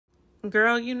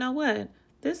Girl, you know what?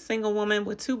 This single woman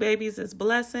with 2 babies is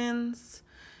blessings.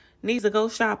 Needs to go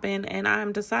shopping, and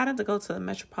I'm decided to go to the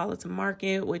Metropolitan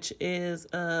Market, which is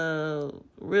a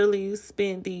really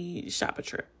spendy shopping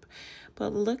trip.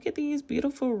 But look at these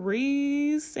beautiful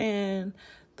wreaths and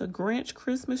the Grinch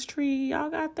Christmas tree.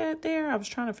 Y'all got that there? I was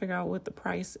trying to figure out what the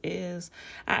price is.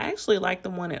 I actually like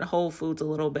the one at Whole Foods a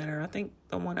little better. I think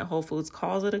the one at Whole Foods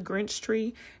calls it a Grinch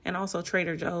tree, and also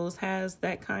Trader Joe's has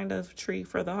that kind of tree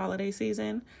for the holiday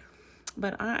season.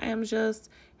 But I am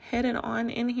just headed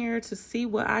on in here to see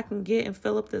what I can get and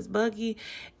fill up this buggy.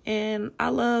 And I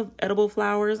love edible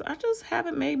flowers. I just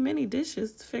haven't made many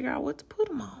dishes to figure out what to put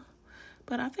them on.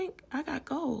 But I think I got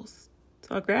goals.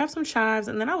 So I grabbed some chives,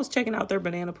 and then I was checking out their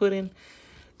banana pudding.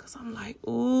 Because I'm like,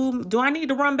 ooh, do I need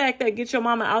to run back that Get Your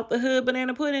Mama Out the Hood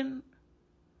banana pudding?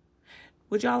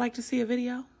 Would y'all like to see a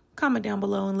video? Comment down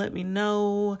below and let me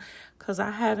know. Because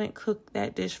I haven't cooked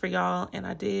that dish for y'all. And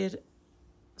I did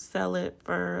sell it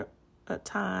for a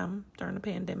time during the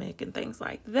pandemic and things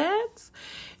like that,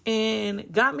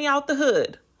 and got me out the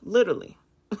hood, literally.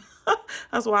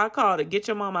 That's why I called it Get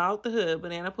Your Mama Out the Hood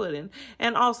banana pudding,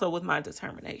 and also with my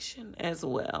determination as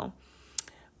well.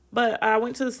 But I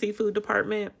went to the seafood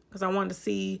department because I wanted to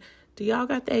see, do y'all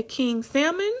got that king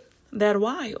salmon? That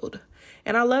wild.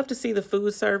 And I love to see the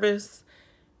food service.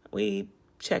 We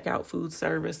check out food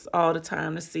service all the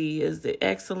time to see, is it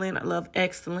excellent? I love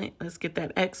excellent. Let's get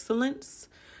that excellence.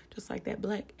 Just like that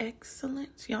black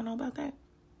excellence. Y'all know about that?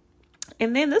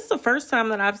 And then this is the first time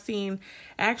that I've seen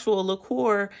actual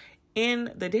liqueur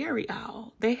in the dairy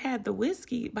aisle. They had the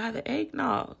whiskey by the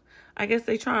eggnog. I guess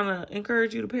they trying to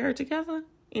encourage you to pair it together.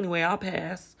 Anyway, I'll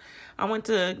pass. I went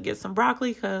to get some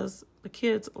broccoli because the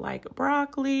kids like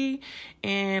broccoli.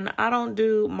 And I don't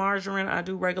do margarine. I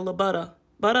do regular butter.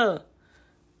 Butter.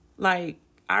 Like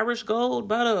Irish Gold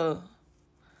butter.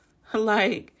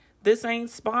 Like, this ain't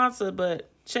sponsored, but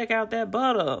check out that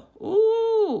butter.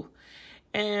 Ooh.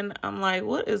 And I'm like,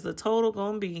 what is the total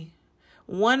going to be?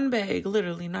 One bag,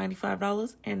 literally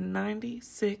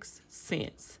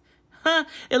 $95.96. Huh.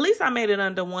 At least I made it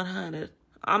under 100.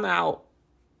 I'm out.